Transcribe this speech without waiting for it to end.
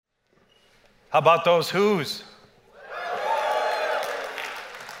How about those who's?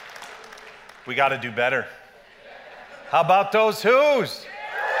 We got to do better. How about those who's?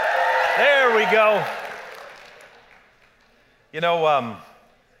 There we go. You know,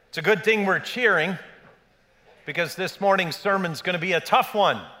 it's a good thing we're cheering because this morning's sermon's going to be a tough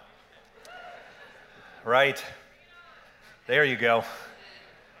one. Right? There you go.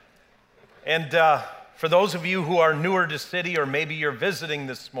 And for those of you who are newer to City, or maybe you're visiting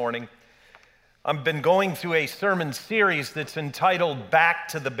this morning, I've been going through a sermon series that's entitled Back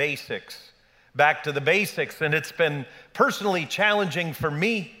to the Basics. Back to the Basics. And it's been personally challenging for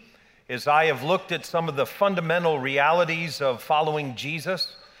me as I have looked at some of the fundamental realities of following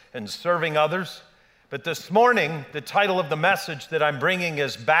Jesus and serving others. But this morning, the title of the message that I'm bringing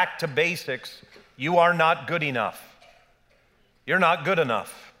is Back to Basics. You are not good enough. You're not good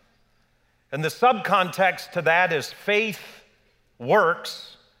enough. And the subcontext to that is faith,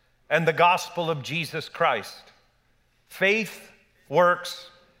 works, and the gospel of Jesus Christ. Faith, works,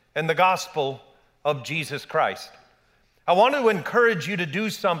 and the gospel of Jesus Christ. I want to encourage you to do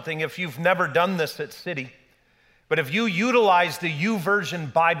something if you've never done this at City. But if you utilize the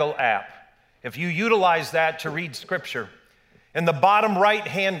YouVersion Bible app, if you utilize that to read scripture, in the bottom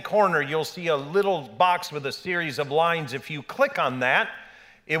right-hand corner, you'll see a little box with a series of lines. If you click on that,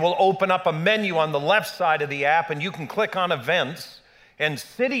 it will open up a menu on the left side of the app, and you can click on events, and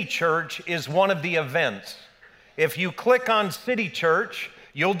City Church is one of the events. If you click on City Church,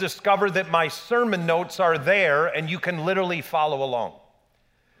 you'll discover that my sermon notes are there, and you can literally follow along.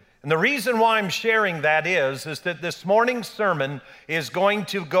 And the reason why I'm sharing that is that this morning's sermon is going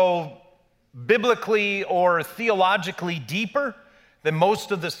to go biblically or theologically deeper than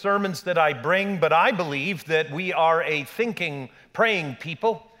most of the sermons that I bring, but I believe that we are a thinking, praying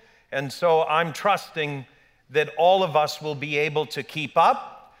people, and so I'm trusting that all of us will be able to keep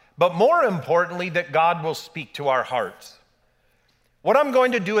up, but more importantly, that God will speak to our hearts. What I'm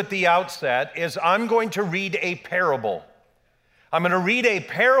going to do at the outset is I'm going to read a parable. I'm going to read a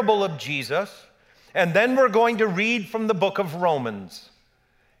parable of Jesus, and then we're going to read from the book of Romans.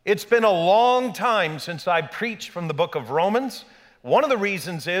 It's been a long time since I preached from the book of Romans. One of the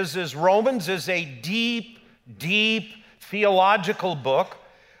reasons is Romans is a deep, deep theological book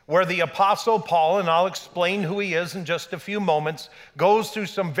where the Apostle Paul, and I'll explain who he is in just a few moments, goes through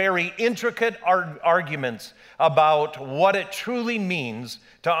some very intricate arguments about what it truly means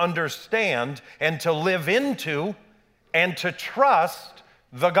to understand and to live into and to trust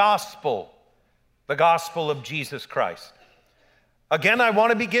the gospel of Jesus Christ. Again, I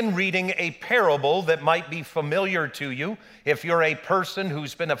want to begin reading a parable that might be familiar to you. If you're a person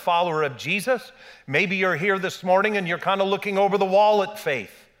who's been a follower of Jesus, maybe you're here this morning and you're kind of looking over the wall at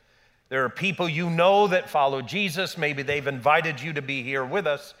faith. There are people you know that follow Jesus. Maybe they've invited you to be here with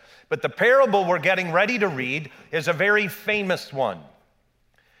us. But the parable we're getting ready to read is a very famous one.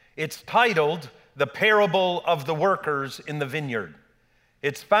 It's titled, The Parable of the Workers in the Vineyard.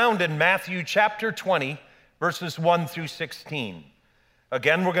 It's found in Matthew chapter 20, verses 1 through 16.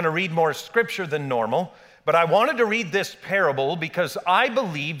 Again, we're going to read more scripture than normal, but I wanted to read this parable because I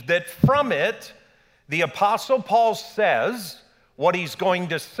believe that from it, the Apostle Paul says what he's going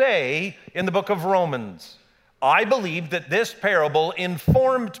to say in the book of Romans. I believe that this parable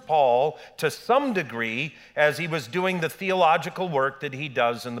informed Paul to some degree as he was doing the theological work that he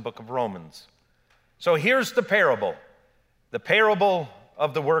does in the book of Romans. So here's the parable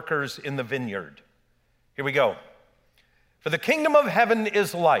of the workers in the vineyard. Here we go. For the kingdom of heaven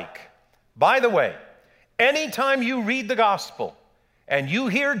is like, by the way, anytime you read the gospel and you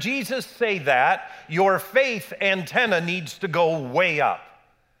hear Jesus say that, your faith antenna needs to go way up.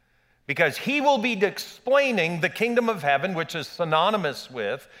 Because he will be explaining the kingdom of heaven, which is synonymous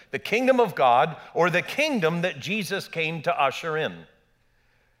with the kingdom of God, or the kingdom that Jesus came to usher in.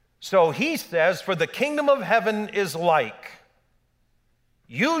 So he says, for the kingdom of heaven is like.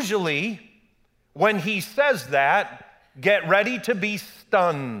 Usually, when he says that, get ready to be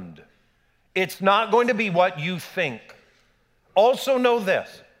stunned. It's not going to be what you think. Also know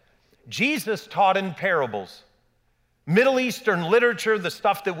this, Jesus taught in parables. Middle Eastern literature, the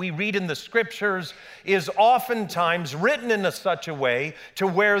stuff that we read in the scriptures, is oftentimes written in such a way to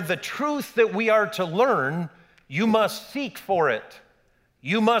where the truth that we are to learn, you must seek for it.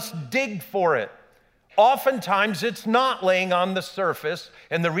 You must dig for it. Oftentimes it's not laying on the surface,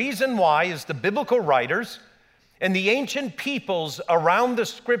 and the reason why is the biblical writers and the ancient peoples around the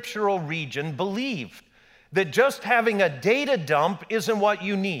scriptural region believed that just having a data dump isn't what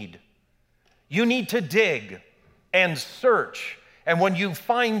you need. You need to dig and search, and when you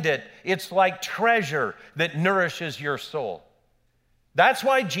find it, it's like treasure that nourishes your soul. That's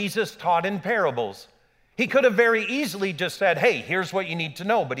why Jesus taught in parables. He could have very easily just said, hey, here's what you need to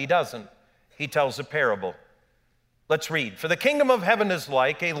know, but he doesn't. He tells a parable. Let's read. For the kingdom of heaven is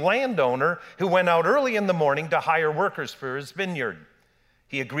like a landowner who went out early in the morning to hire workers for his vineyard.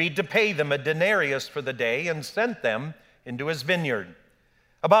 He agreed to pay them a denarius for the day and sent them into his vineyard.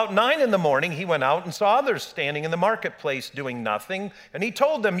 About 9 in the morning, he went out and saw others standing in the marketplace doing nothing, and he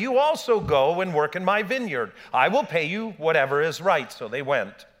told them, you also go and work in my vineyard. I will pay you whatever is right. So they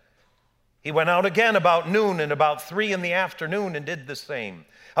went. He went out again about noon and about 3 in the afternoon and did the same.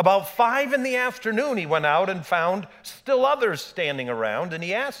 About 5 in the afternoon, he went out and found still others standing around, and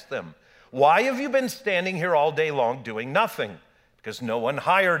he asked them, why have you been standing here all day long doing nothing? Because no one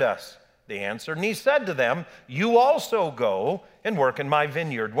hired us. They answered, and he said to them, you also go and work in my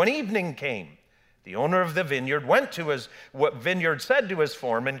vineyard. When evening came, the owner of the vineyard went to his vineyard, said to his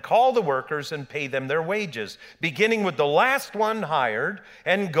foreman, call the workers and pay them their wages, beginning with the last one hired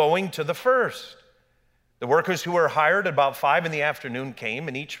and going to the first. The workers who were hired at about 5 in the afternoon came,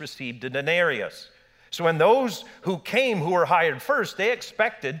 and each received a denarius. So when those who came who were hired first, they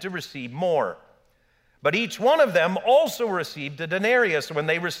expected to receive more. But each one of them also received a denarius. When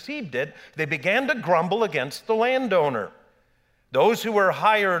they received it, they began to grumble against the landowner. Those who were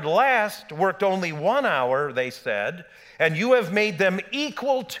hired last worked only 1 hour, they said, and you have made them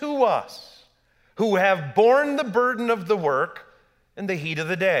equal to us, who have borne the burden of the work in the heat of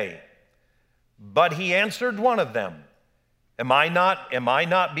the day. But he answered one of them, Am I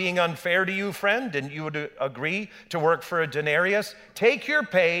not being unfair to you, friend? Didn't you agree to work for a denarius? Take your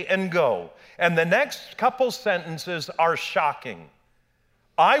pay and go. And the next couple sentences are shocking.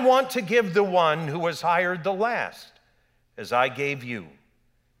 I want to give the one who was hired the last, as I gave you.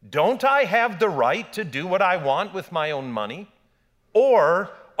 Don't I have the right to do what I want with my own money?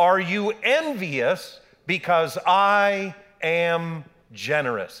 Or are you envious because I am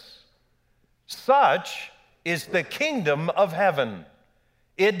generous? Such is the kingdom of heaven.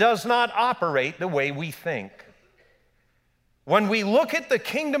 It does not operate the way we think. When we look at the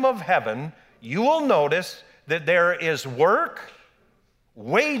kingdom of heaven, you will notice that there is work,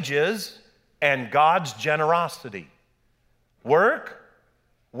 wages, and God's generosity. Work,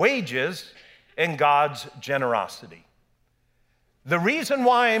 wages, and God's generosity. The reason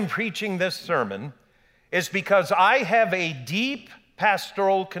why I'm preaching this sermon is because I have a deep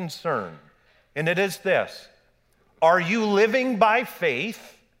pastoral concern, and it is this. Are you living by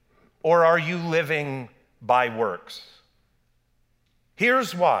faith or are you living by works?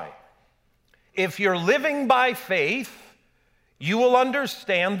 Here's why. If you're living by faith, you will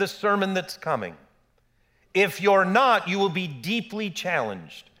understand the sermon that's coming. If you're not, you will be deeply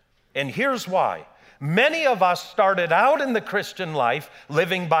challenged. And here's why. Many of us started out in the Christian life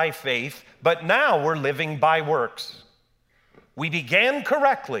living by faith, but now we're living by works. We began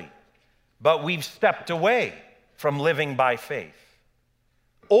correctly, but we've stepped away from living by faith.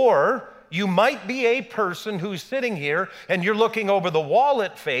 Or you might be a person who's sitting here and you're looking over the wall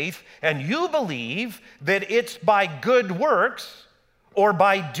at faith and you believe that it's by good works or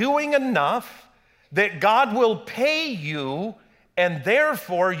by doing enough that God will pay you and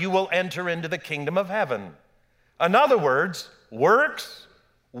therefore you will enter into the kingdom of heaven. In other words, works,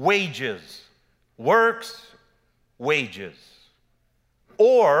 wages. Works, wages.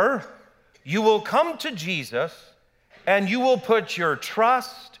 Or you will come to Jesus and you will put your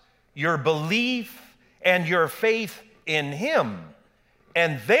trust, your belief, and your faith in him,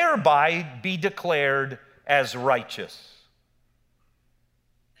 and thereby be declared as righteous.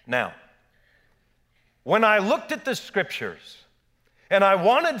 Now, when I looked at the scriptures, and I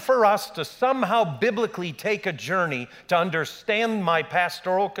wanted for us to somehow biblically take a journey to understand my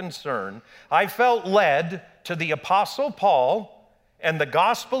pastoral concern, I felt led to the Apostle Paul and the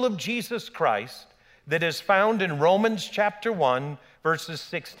gospel of Jesus Christ that is found in Romans chapter 1, verses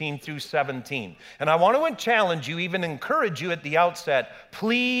 16 through 17. And I want to challenge you, even encourage you at the outset,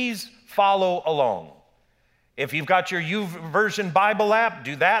 please follow along. If you've got your YouVersion Bible app,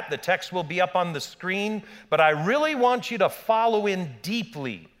 do that. The text will be up on the screen. But I really want you to follow in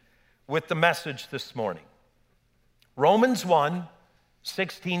deeply with the message this morning. Romans 1,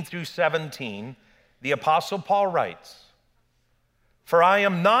 16 through 17, the Apostle Paul writes, For I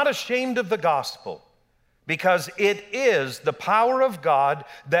am not ashamed of the gospel, because it is the power of God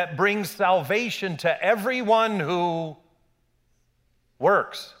that brings salvation to everyone who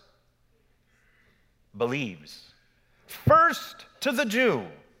works, believes. First to the Jew,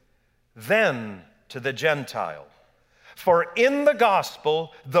 then to the Gentile. For in the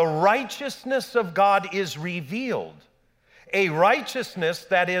gospel, the righteousness of God is revealed, a righteousness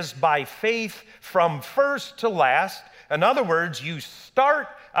that is by faith from first to last, In other words, you start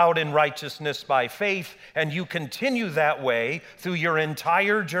out in righteousness by faith and you continue that way through your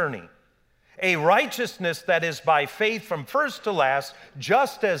entire journey. A righteousness that is by faith from first to last,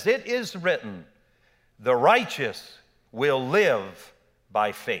 just as it is written, the righteous will live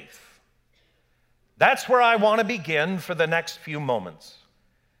by faith. That's where I want to begin for the next few moments.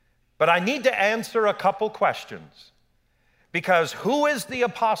 But I need to answer a couple questions. Because who is the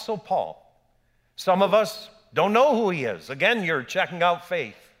Apostle Paul? Some of us don't know who he is. Again, you're checking out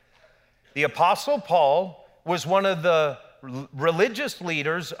faith. The Apostle Paul was one of the religious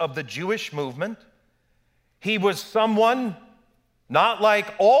leaders of the Jewish movement. He was someone not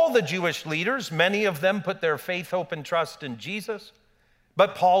like all the Jewish leaders. Many of them put their faith, hope, and trust in Jesus,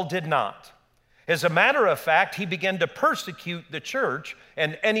 but Paul did not. As a matter of fact, he began to persecute the church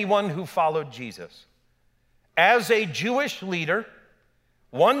and anyone who followed Jesus. As a Jewish leader,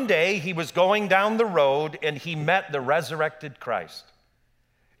 one day he was going down the road and he met the resurrected Christ.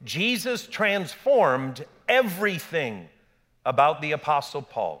 Jesus transformed everything about the Apostle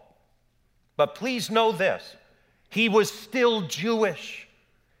Paul. But please know this, he was still Jewish.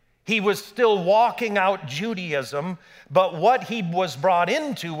 He was still walking out Judaism, but what he was brought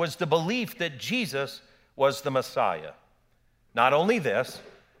into was the belief that Jesus was the Messiah. Not only this,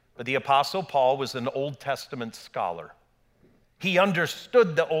 but the Apostle Paul was an Old Testament scholar. He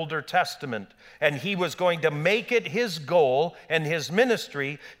understood the Older Testament, and he was going to make it his goal and his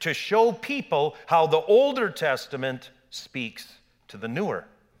ministry to show people how the Older Testament speaks to the newer.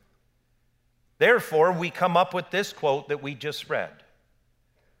 Therefore, we come up with this quote that we just read.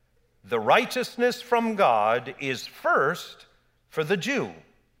 The righteousness from God is first for the Jew,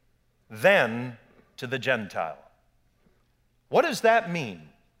 then to the Gentile. What does that mean?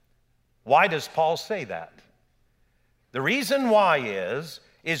 Why does Paul say that? The reason why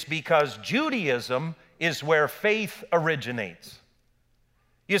is because Judaism is where faith originates.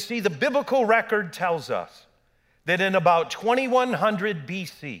 You see, the biblical record tells us that in about 2100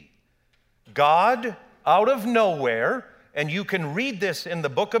 BC, God, out of nowhere, and you can read this in the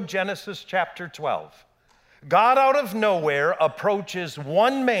book of Genesis chapter 12, God out of nowhere approaches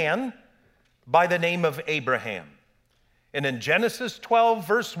one man by the name of Abraham. And in Genesis 12,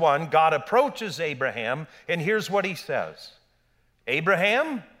 verse 1, God approaches Abraham, and here's what he says.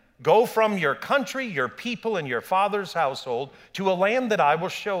 Abraham, go from your country, your people, and your father's household to a land that I will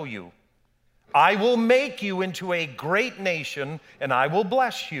show you. I will make you into a great nation, and I will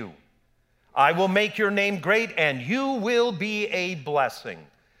bless you. I will make your name great, and you will be a blessing.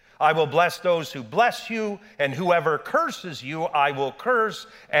 I will bless those who bless you, and whoever curses you, I will curse,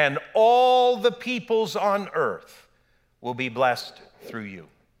 and all the peoples on earth will be blessed through you.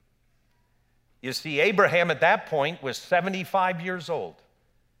 You see, Abraham at that point was 75 years old,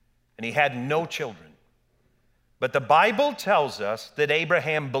 and he had no children. But the Bible tells us that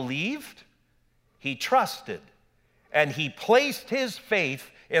Abraham believed, he trusted, and he placed his faith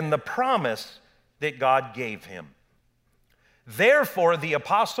in the promise that God gave him. Therefore, the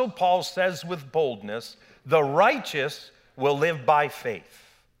Apostle Paul says with boldness, the righteous will live by faith.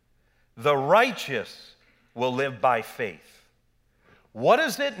 The righteous will live by faith. What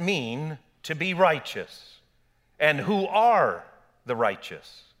does it mean to be righteous? And who are the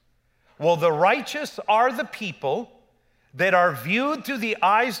righteous? Well, the righteous are the people that are viewed through the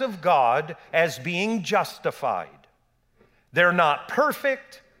eyes of God as being justified. They're not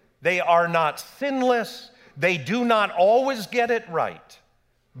perfect. They are not sinless. They do not always get it right.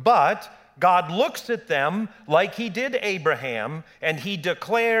 But God looks at them like he did Abraham, and he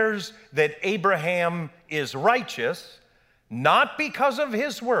declares that Abraham is righteous, not because of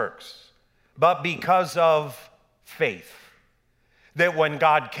his works, but because of faith. That when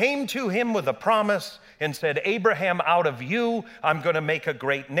God came to him with a promise and said, Abraham, out of you, I'm going to make a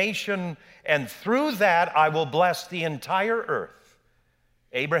great nation, and through that I will bless the entire earth.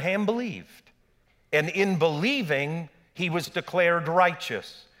 Abraham believed, and in believing, he was declared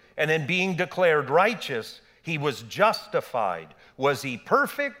righteous. And in being declared righteous, he was justified. Was he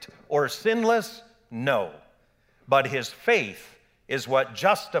perfect or sinless? No. But his faith is what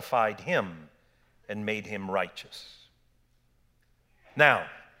justified him and made him righteous. Now,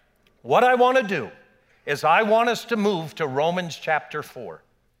 what I want to do is I want us to move to Romans chapter 4.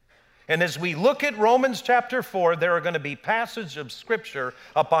 And as we look at Romans chapter 4, there are going to be passages of Scripture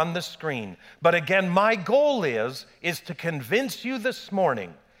up on the screen. But again, my goal is to convince you this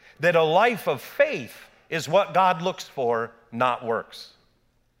morning that a life of faith is what God looks for, not works.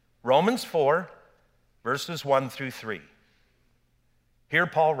 Romans 4, verses 1 through 3. Here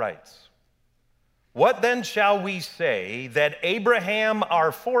Paul writes, What then shall we say that Abraham,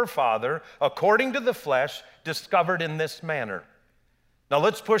 our forefather, according to the flesh, discovered in this manner? Now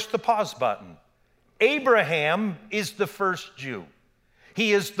let's push the pause button. Abraham is the first Jew.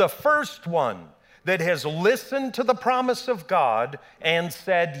 He is the first one that has listened to the promise of God and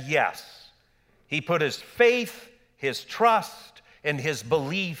said yes. He put his faith, his trust, and his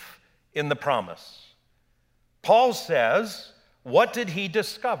belief in the promise. Paul says, what did he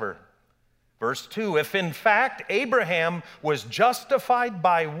discover? Verse 2, if in fact Abraham was justified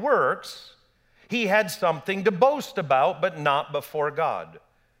by works, he had something to boast about, but not before God.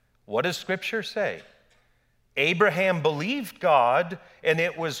 What does Scripture say? Abraham believed God, and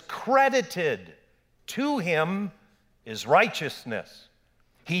it was credited to him as righteousness.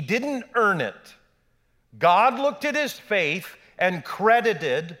 He didn't earn it. God looked at his faith and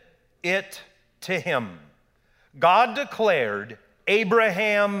credited it to him. God declared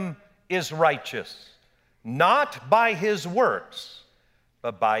Abraham is righteous, not by his works,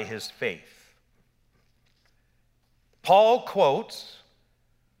 but by his faith. Paul quotes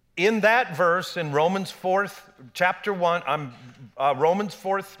in that verse in Romans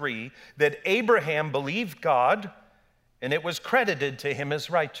 4:3, that Abraham believed God and it was credited to him as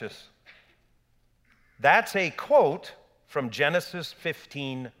righteous. That's a quote from Genesis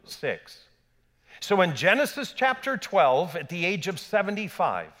 15:6. So in Genesis chapter 12, at the age of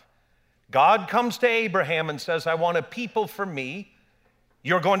 75, God comes to Abraham and says, I want a people for me.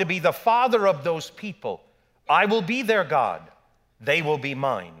 You're going to be the father of those people. I will be their God. They will be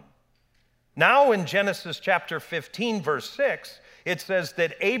mine. Now in Genesis chapter 15, verse 6, it says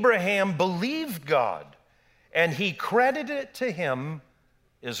that Abraham believed God, and he credited it to him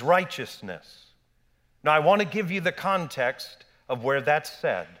as righteousness. Now I want to give you the context of where that's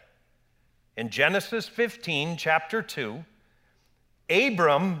said. In Genesis 15, chapter 2,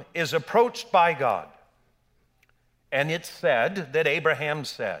 Abram is approached by God, and it's said that Abraham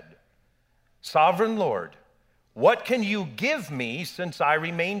said, Sovereign Lord, what can you give me since I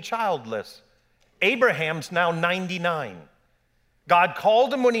remain childless? Abraham's now 99. God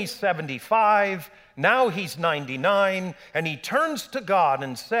called him when he's 75, now he's 99, and he turns to God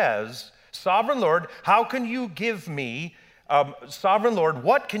and says, Sovereign Lord, how can you give me, Sovereign Lord,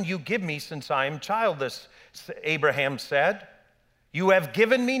 what can you give me since I am childless? Abraham said, You have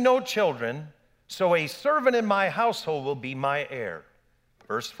given me no children, so a servant in my household will be my heir.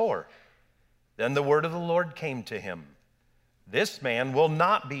 Verse 4, Then the word of the Lord came to him. This man will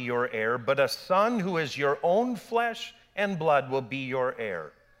not be your heir, but a son who is your own flesh and blood will be your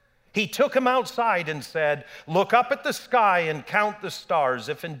heir. He took him outside and said, Look up at the sky and count the stars,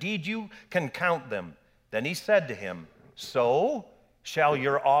 if indeed you can count them. Then he said to him, So shall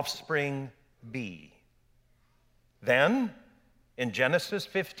your offspring be. Then, in Genesis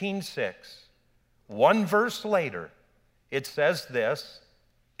 15:6, one verse later, it says this,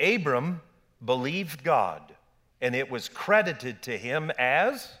 Abram believed God, and it was credited to him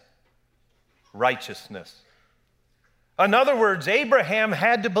as righteousness. In other words, Abraham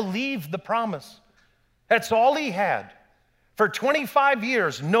had to believe the promise. That's all he had. For 25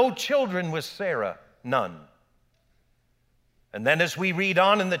 years, no children with Sarah, none. And then as we read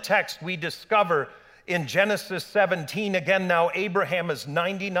on in the text, we discover in Genesis 17, again now Abraham is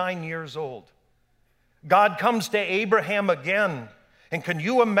 99 years old. God comes to Abraham again, and can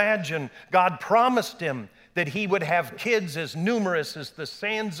you imagine, God promised him that he would have kids as numerous as the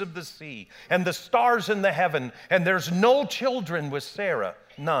sands of the sea and the stars in the heaven, and there's no children with Sarah,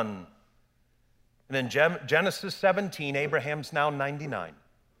 none. And in Genesis 17, Abraham's now 99.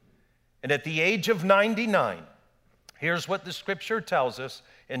 And at the age of 99, here's what the scripture tells us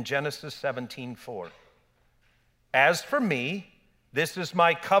in Genesis 17:4. As for me, this is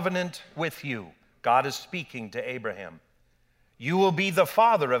my covenant with you. God is speaking to Abraham. You will be the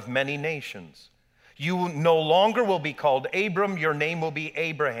father of many nations. You no longer will be called Abram, your name will be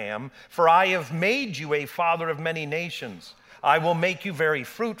Abraham, for I have made you a father of many nations. I will make you very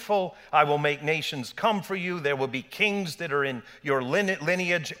fruitful. I will make nations come for you. There will be kings that are in your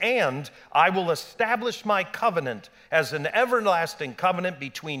lineage, and I will establish my covenant as an everlasting covenant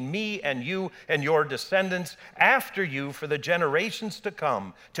between me and you and your descendants after you for the generations to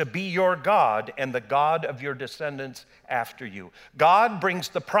come, to be your God and the God of your descendants after you. God brings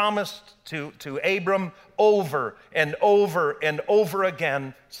the promise to Abram over and over and over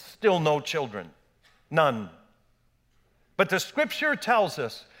again, still no children, none. But the scripture tells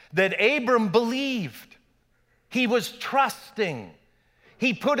us that Abram believed. He was trusting.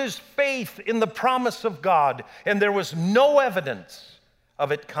 He put his faith in the promise of God, and there was no evidence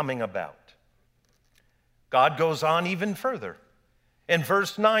of it coming about. God goes on even further. In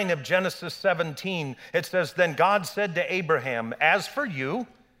verse 9 of Genesis 17, it says, "Then God said to Abraham, 'As for you,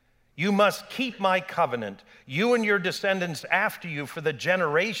 you must keep my covenant, you and your descendants after you for the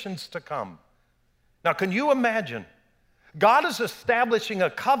generations to come.'" Now, can you imagine? God is establishing a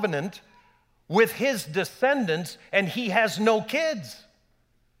covenant with his descendants, and he has no kids.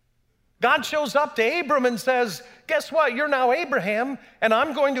 God shows up to Abram and says, "Guess what? You're now Abraham, and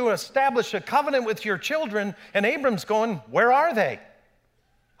I'm going to establish a covenant with your children." And Abram's going, "Where are they?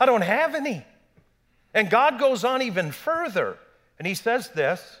 I don't have any." And God goes on even further, and he says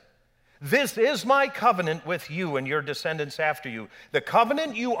this, "This is my covenant with you and your descendants after you, the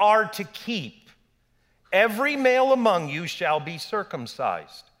covenant you are to keep. Every male among you shall be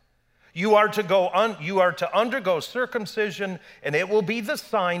circumcised. You are to undergo circumcision, and it will be the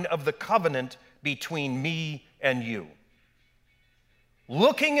sign of the covenant between me and you."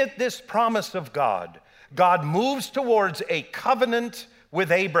 Looking at this promise of God, God moves towards a covenant with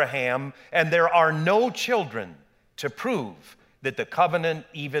Abraham, and there are no children to prove that the covenant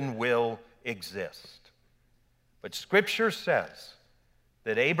even will exist. But Scripture says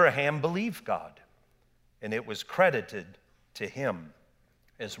that Abraham believed God, and it was credited to him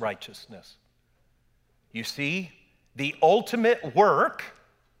as righteousness. You see, the ultimate work,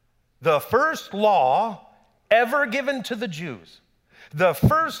 the first law ever given to the Jews, the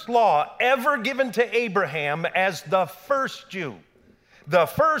first law ever given to Abraham as the first Jew, the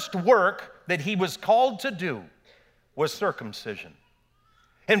first work that he was called to do was circumcision.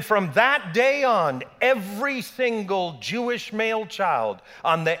 And from that day on, every single Jewish male child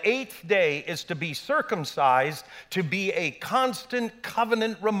on the 8th day is to be circumcised, to be a constant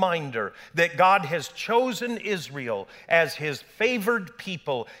covenant reminder that God has chosen Israel as his favored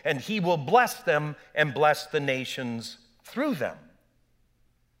people, and he will bless them and bless the nations through them.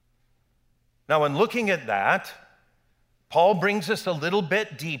 Now, in looking at that, Paul brings us a little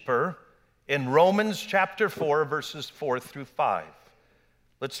bit deeper in Romans chapter 4, verses 4 through 5.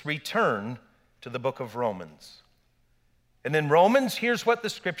 Let's return to the book of Romans. And in Romans, here's what the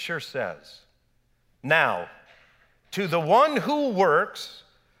Scripture says. "Now, to the one who works,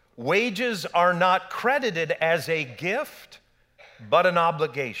 wages are not credited as a gift, but an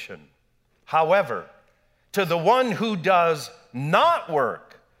obligation. However, to the one who does not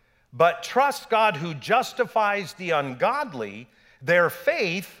work, but trusts God who justifies the ungodly, their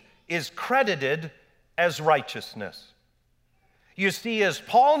faith is credited as righteousness." You see, as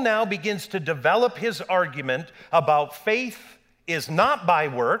Paul now begins to develop his argument about faith is not by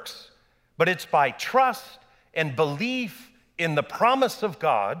works, but it's by trust and belief in the promise of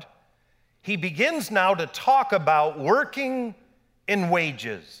God, he begins now to talk about working in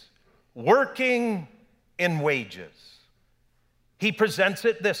wages. Working in wages. He presents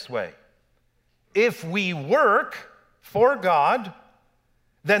it this way. If we work for God,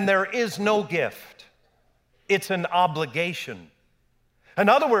 then there is no gift. It's an obligation. In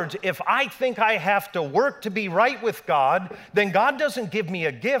other words, if I think I have to work to be right with God, then God doesn't give me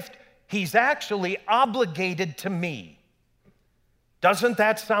a gift. He's actually obligated to me. Doesn't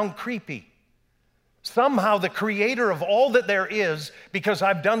that sound creepy? Somehow the creator of all that there is, because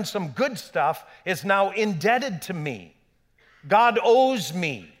I've done some good stuff, is now indebted to me. God owes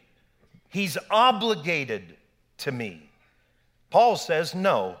me. He's obligated to me. Paul says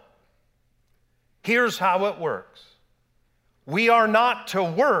no. Here's how it works. We are not to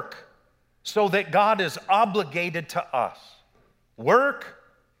work so that God is obligated to us. Work,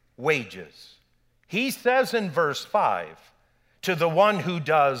 wages. He says in verse 5, to the one who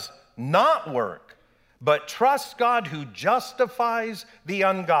does not work, but trusts God who justifies the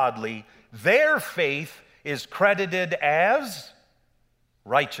ungodly, their faith is credited as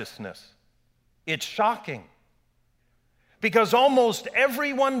righteousness. It's shocking. Because almost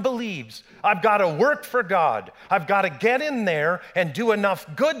everyone believes I've got to work for God. I've got to get in there and do enough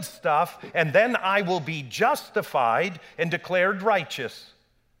good stuff, and then I will be justified and declared righteous.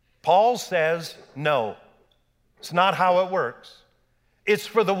 Paul says, no, it's not how it works. It's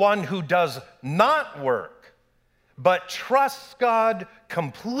for the one who does not work, but trusts God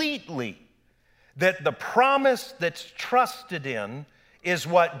completely, that the promise that's trusted in is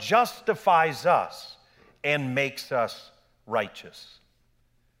what justifies us and makes us righteous.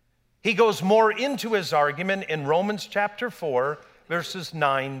 He goes more into his argument in Romans chapter 4, verses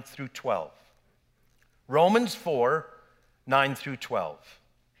 9 through 12. Romans 4, 9 through 12.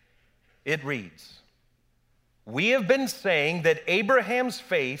 It reads, we have been saying that Abraham's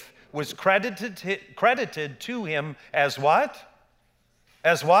faith was credited to him as what?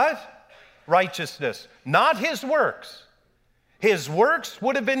 As what? Righteousness. Not his works. His works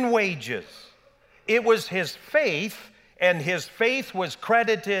would have been wages. It was his faith and his faith was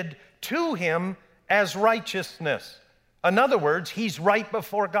credited to him as righteousness. In other words, he's right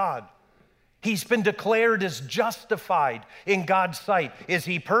before God. He's been declared as justified in God's sight. Is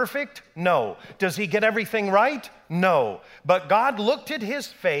he perfect? No. Does he get everything right? No. But God looked at his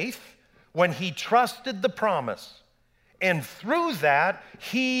faith when he trusted the promise. And through that,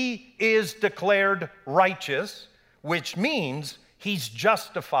 he is declared righteous, which means he's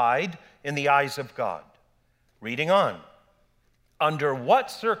justified in the eyes of God. Reading on. Under what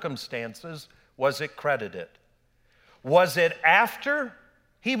circumstances was it credited? Was it after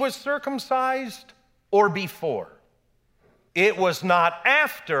he was circumcised or before? It was not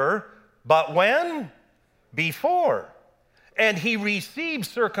after, but when? Before. And he received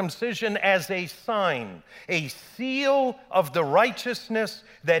circumcision as a sign, a seal of the righteousness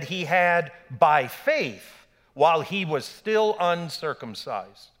that he had by faith while he was still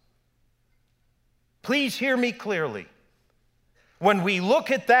uncircumcised. Please hear me clearly. When we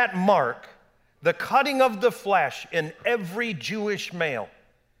look at that mark, the cutting of the flesh in every Jewish male,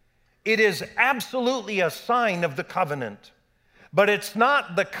 it is absolutely a sign of the covenant. But it's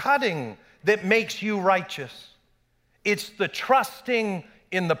not the cutting that makes you righteous. It's the trusting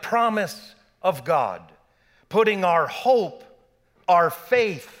in the promise of God, putting our hope, our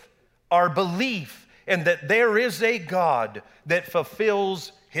faith, our belief in that there is a God that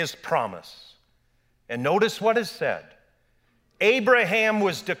fulfills his promise. And notice what is said. Abraham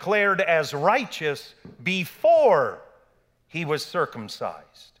was declared as righteous before he was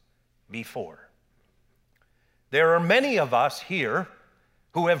circumcised. Before. There are many of us here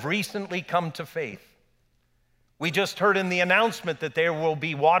who have recently come to faith. We just heard in the announcement that there will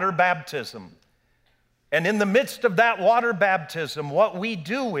be water baptism. And in the midst of that water baptism, what we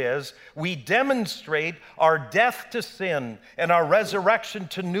do is we demonstrate our death to sin and our resurrection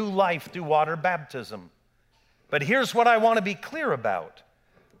to new life through water baptism. But here's what I want to be clear about.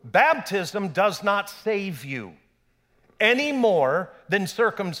 Baptism does not save you any more than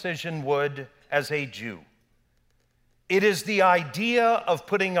circumcision would as a Jew. It is the idea of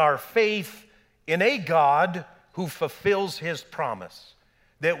putting our faith in a God who fulfills his promise,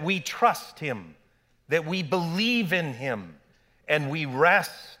 that we trust him, that we believe in him, and we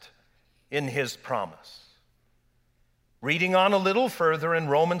rest in his promise. Reading on a little further in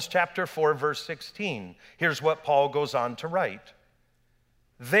Romans chapter 4, verse 16, here's what Paul goes on to write.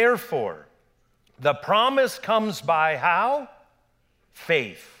 Therefore, the promise comes by how?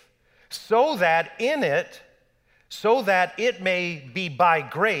 Faith. So that it may be by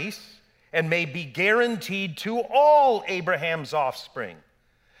grace and may be guaranteed to all Abraham's offspring,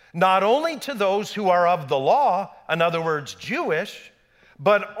 not only to those who are of the law, in other words, Jewish,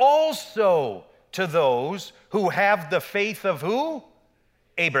 but also to those who have the faith of who?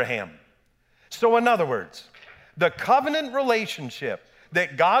 Abraham. So in other words, the covenant relationship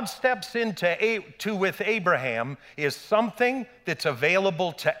that God steps into with Abraham is something that's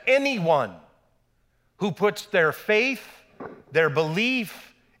available to anyone who puts their faith, their belief,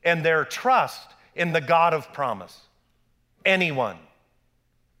 and their trust in the God of promise. Anyone.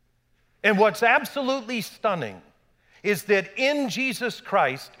 And what's absolutely stunning is that in Jesus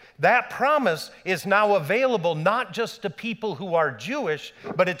Christ, that promise is now available not just to people who are Jewish,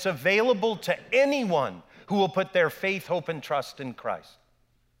 but it's available to anyone who will put their faith, hope, and trust in Christ.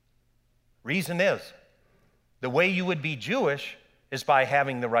 Reason is, the way you would be Jewish is by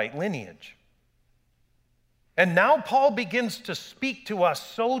having the right lineage. And now Paul begins to speak to us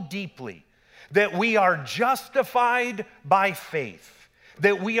so deeply that we are justified by faith,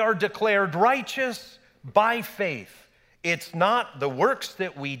 that we are declared righteous by faith. It's not the works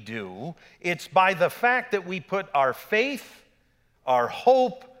that we do, it's by the fact that we put our faith, our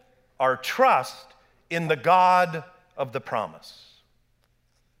hope, our trust in the God of the promise.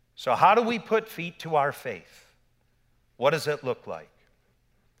 So how do we put feet to our faith? What does it look like?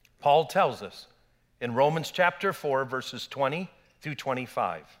 Paul tells us in Romans chapter 4, verses 20 through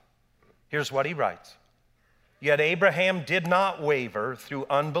 25. Here's what he writes. Yet Abraham did not waver through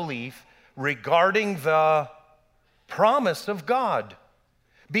unbelief regarding the promise of God,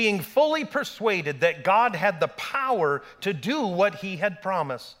 being fully persuaded that God had the power to do what he had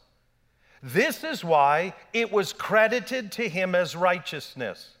promised. This is why it was credited to him as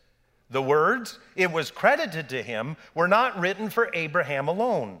righteousness. The words, it was credited to him, were not written for Abraham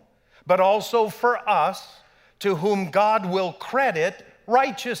alone, but also for us, to whom God will credit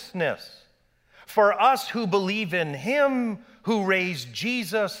righteousness. For us who believe in him who raised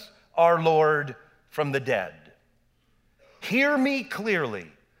Jesus, our Lord, from the dead. Hear me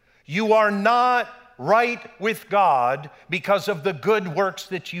clearly. You are not right with God because of the good works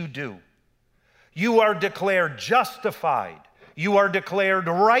that you do. You are declared justified. You are declared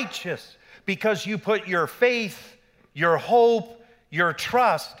righteous because you put your faith, your hope, your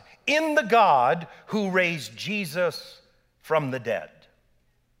trust in the God who raised Jesus from the dead.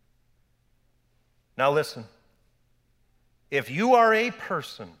 Now listen, if you are a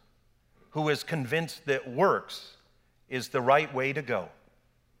person who is convinced that works is the right way to go,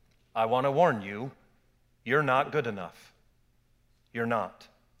 I want to warn you, you're not good enough. You're not.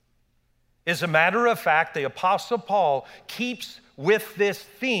 As a matter of fact, the Apostle Paul keeps with this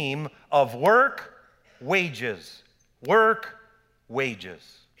theme of work, wages. Work,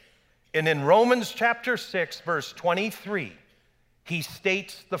 wages. And in Romans chapter 6, verse 23, he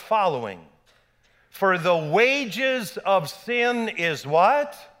states the following: for the wages of sin is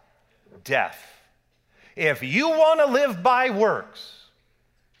what? Death. If you want to live by works,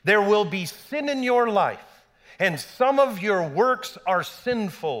 there will be sin in your life, and some of your works are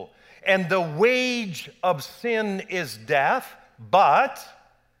sinful, and the wage of sin is death, but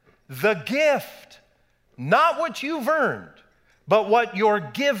the gift, not what you've earned, but what you're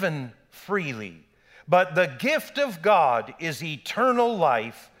given freely. But the gift of God is eternal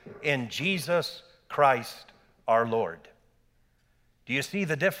life in Jesus Christ our Lord. Do you see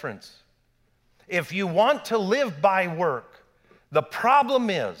the difference? If you want to live by work, the problem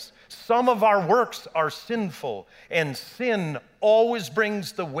is some of our works are sinful, and sin always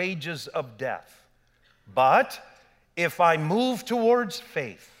brings the wages of death. But if I move towards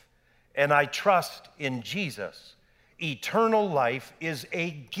faith and I trust in Jesus, eternal life is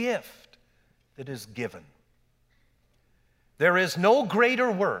a gift that is given. There is no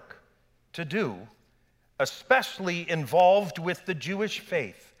greater work to do, especially involved with the Jewish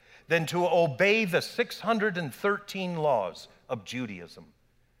faith, than to obey the 613 laws of Judaism.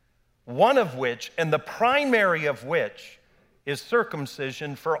 One of which, and the primary of which, is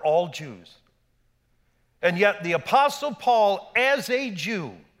circumcision for all Jews. And yet the Apostle Paul, as a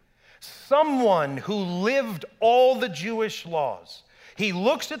Jew, someone who lived all the Jewish laws, he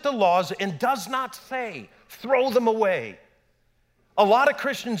looks at the laws and does not say, throw them away. A lot of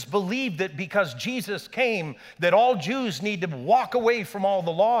Christians believe that because Jesus came, that all Jews need to walk away from all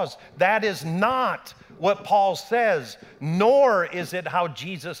the laws. That is not what Paul says, nor is it how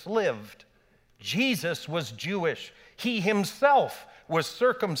Jesus lived. Jesus was Jewish. He himself was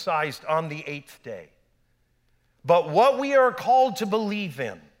circumcised on the 8th day. But what we are called to believe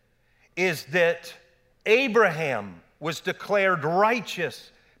in is that Abraham was declared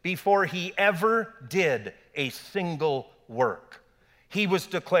righteous before he ever did a single work. He was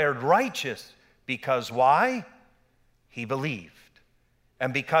declared righteous because why? He believed.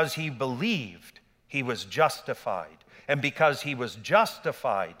 And because he believed, he was justified. And because he was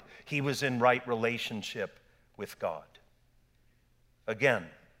justified, he was in right relationship with God. Again,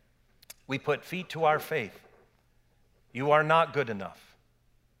 we put feet to our faith. You are not good enough.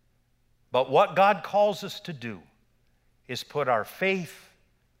 But what God calls us to do is put our faith,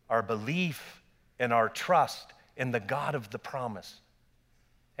 our belief, and our trust in the God of the promise.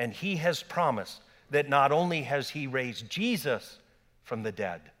 And he has promised that not only has he raised Jesus from the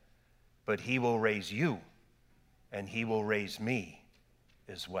dead, but he will raise you and he will raise me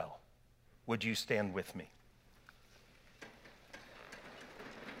as well. Would you stand with me?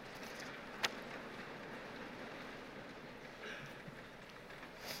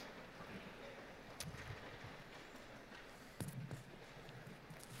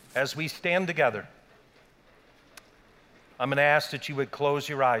 As we stand together, I'm going to ask that you would close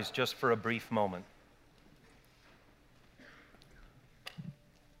your eyes just for a brief moment.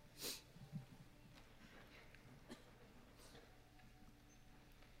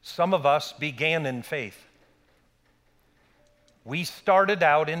 Some of us began in faith. We started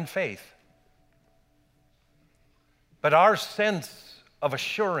out in faith. But our sense of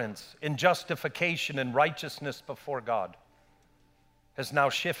assurance in justification and righteousness before God has now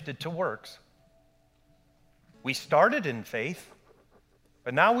shifted to works. We started in faith,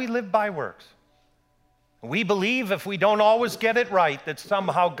 but now we live by works. We believe if we don't always get it right, that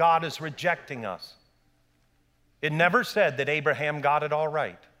somehow God is rejecting us. It never said that Abraham got it all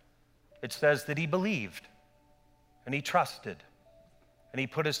right. It says that he believed, and he trusted, and he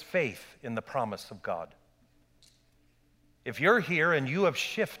put his faith in the promise of God. If you're here and you have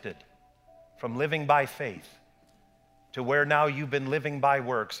shifted from living by faith to where now you've been living by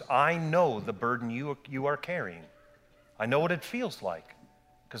works, I know the burden you are carrying. I know what it feels like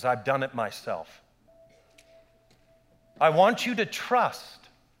because I've done it myself. I want you to trust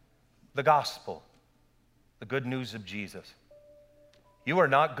the gospel, the good news of Jesus. You are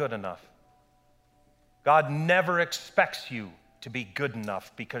not good enough. God never expects you to be good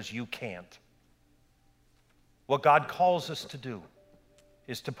enough because you can't. What God calls us to do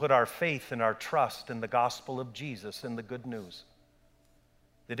is to put our faith and our trust in the gospel of Jesus, in the good news.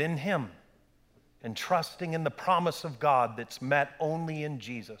 That in Him, and trusting in the promise of God that's met only in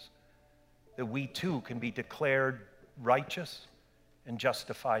Jesus, that we too can be declared righteous and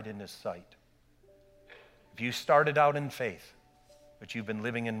justified in His sight. If you started out in faith, but you've been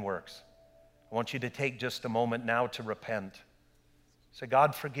living in works, I want you to take just a moment now to repent. Say,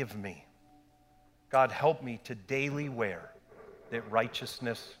 God, forgive me. God, help me to daily wear that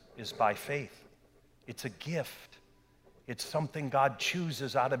righteousness is by faith. It's a gift. It's something God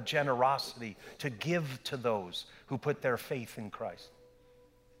chooses out of generosity to give to those who put their faith in Christ.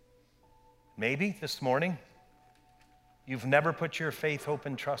 Maybe this morning, you've never put your faith, hope,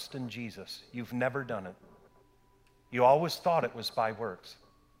 and trust in Jesus. You've never done it. You always thought it was by works.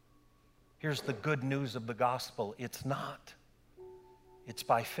 Here's the good news of the gospel. It's not. It's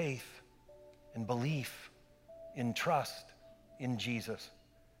by faith and belief in trust in Jesus.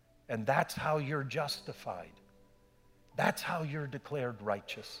 And that's how you're justified. That's how you're declared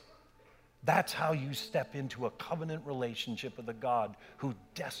righteous. That's how you step into a covenant relationship with a God who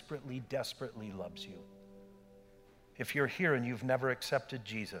desperately, desperately loves you. If you're here and you've never accepted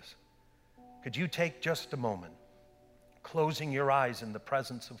Jesus, could you take just a moment, closing your eyes in the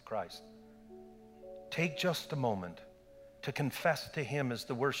presence of Christ? Take just a moment to confess to Him as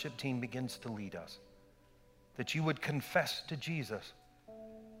the worship team begins to lead us, that you would confess to Jesus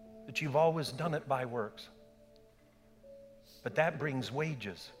that you've always done it by works. But that brings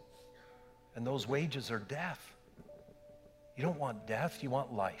wages, and those wages are death. You don't want death, you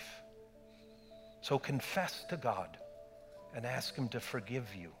want life. So confess to God and ask Him to forgive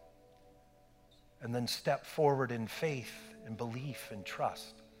you. And then step forward in faith and belief and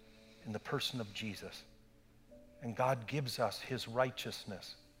trust in the person of Jesus. And God gives us His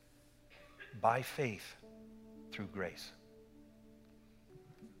righteousness by faith through grace.